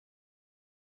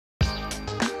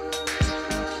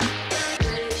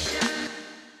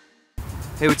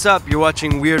Hey, what's up? You're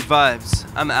watching Weird Vibes.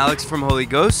 I'm Alex from Holy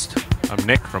Ghost. I'm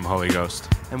Nick from Holy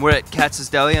Ghost. And we're at Katz's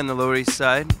Deli on the Lower East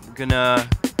Side. We're gonna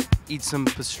eat some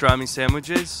pastrami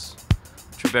sandwiches,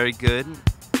 which are very good,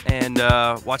 and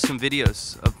watch some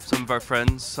videos of some of our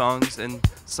friends' songs and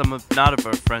some of not of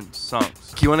our friends'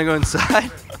 songs. Do you wanna go inside?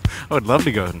 I would love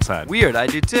to go inside. Weird, I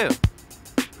do too.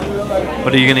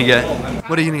 What are you gonna get?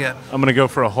 What are you gonna get? I'm gonna go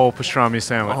for a whole pastrami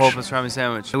sandwich. A whole pastrami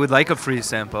sandwich. I would like a free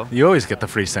sample. You always get the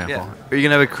free sample. Yeah. Are you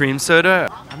gonna have a cream soda?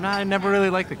 I never really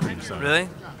like the cream soda. Really?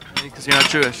 Because you're not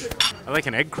Jewish. I like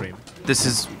an egg cream. This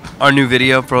is our new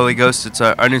video for Holy Ghost. It's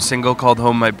our new single called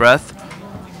Hold My Breath.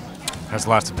 Has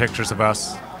lots of pictures of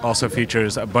us. Also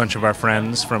features a bunch of our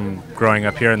friends from growing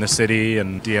up here in the city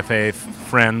and DFA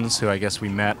friends who I guess we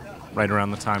met right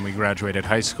around the time we graduated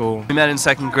high school. We met in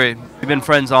 2nd grade. We've been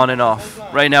friends on and off.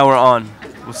 Right now we're on.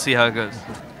 We'll see how it goes.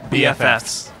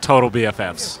 BFFs. Total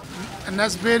BFFs. And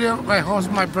that's video by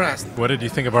Hold My Breath. What did you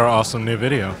think of our awesome new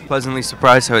video? Pleasantly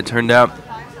surprised how it turned out.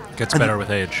 Gets better with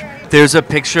age. There's a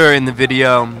picture in the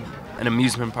video, an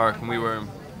amusement park when we were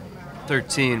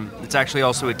 13. It's actually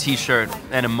also a t-shirt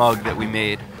and a mug that we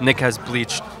made. Nick has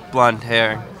bleached blonde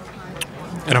hair.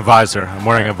 And a visor. I'm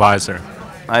wearing a visor.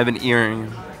 I have an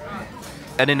earring.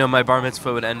 I didn't know my bar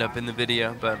mitzvah would end up in the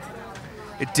video, but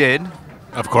it did.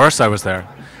 Of course I was there.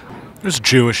 It was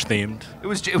Jewish themed. It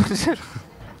was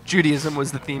Judaism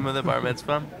was the theme of the bar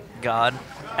mitzvah. God.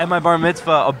 And my bar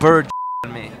mitzvah, a bird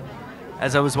on me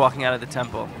as I was walking out of the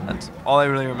temple. That's all I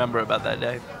really remember about that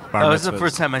day. That was the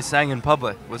first time I sang in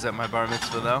public, was at my bar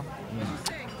mitzvah, though.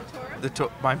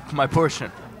 My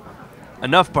portion.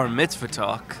 Enough bar mitzvah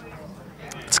talk.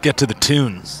 Let's get to the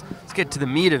tunes. Let's get to the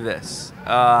meat of this.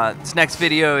 This next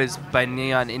video is by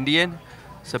Neon Indian.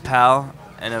 It's a pal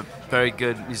and a very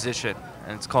good musician,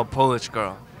 and it's called Polish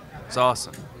Girl. It's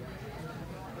awesome.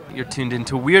 You're tuned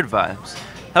into Weird Vibes.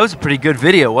 That was a pretty good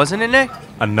video, wasn't it, Nick?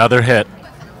 Another hit.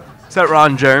 Is that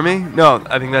Ron Jeremy? No,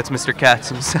 I think that's Mr. Katz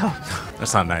himself.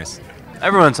 That's not nice.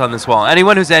 Everyone's on this wall.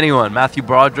 Anyone who's anyone. Matthew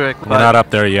Broderick. We're not up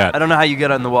there yet. I don't know how you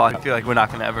get on the wall. I feel like we're not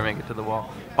going to ever make it to the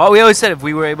wall. Well, we always said if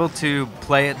we were able to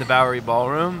play at the Bowery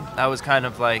Ballroom, that was kind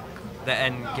of like the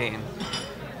end game.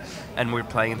 And we're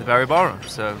playing at the Bowery Ballroom.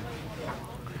 So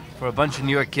for a bunch of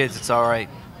New York kids, it's all right.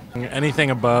 Anything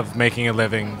above making a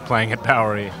living playing at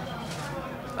Bowery.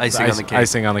 Icing on the cake.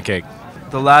 Icing on the cake.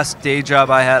 The last day job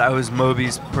I had, I was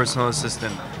Moby's personal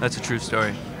assistant. That's a true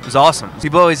story. It was awesome.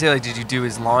 People always say, like, did you do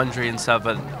his laundry and stuff?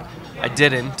 But I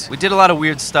didn't. We did a lot of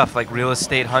weird stuff, like real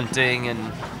estate hunting,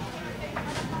 and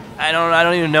I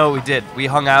don't even know what we did. We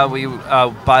hung out. We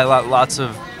buy lots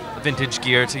of vintage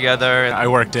gear together. I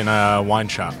worked in a wine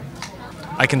shop.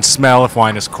 I can smell if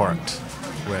wine is corked,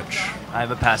 which... I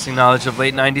have a passing knowledge of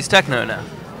late 90s techno now.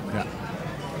 Yeah.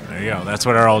 There you go. That's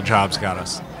what our old jobs got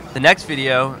us. The next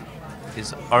video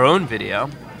is our own video,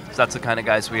 because that's the kind of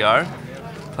guys we are,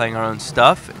 playing our own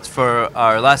stuff. It's for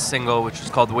our last single, which is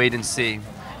called Wait and See,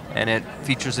 and it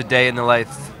features a day in the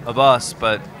life of us,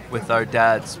 but with our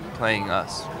dads playing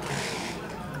us.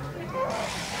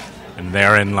 And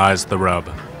therein lies the rub.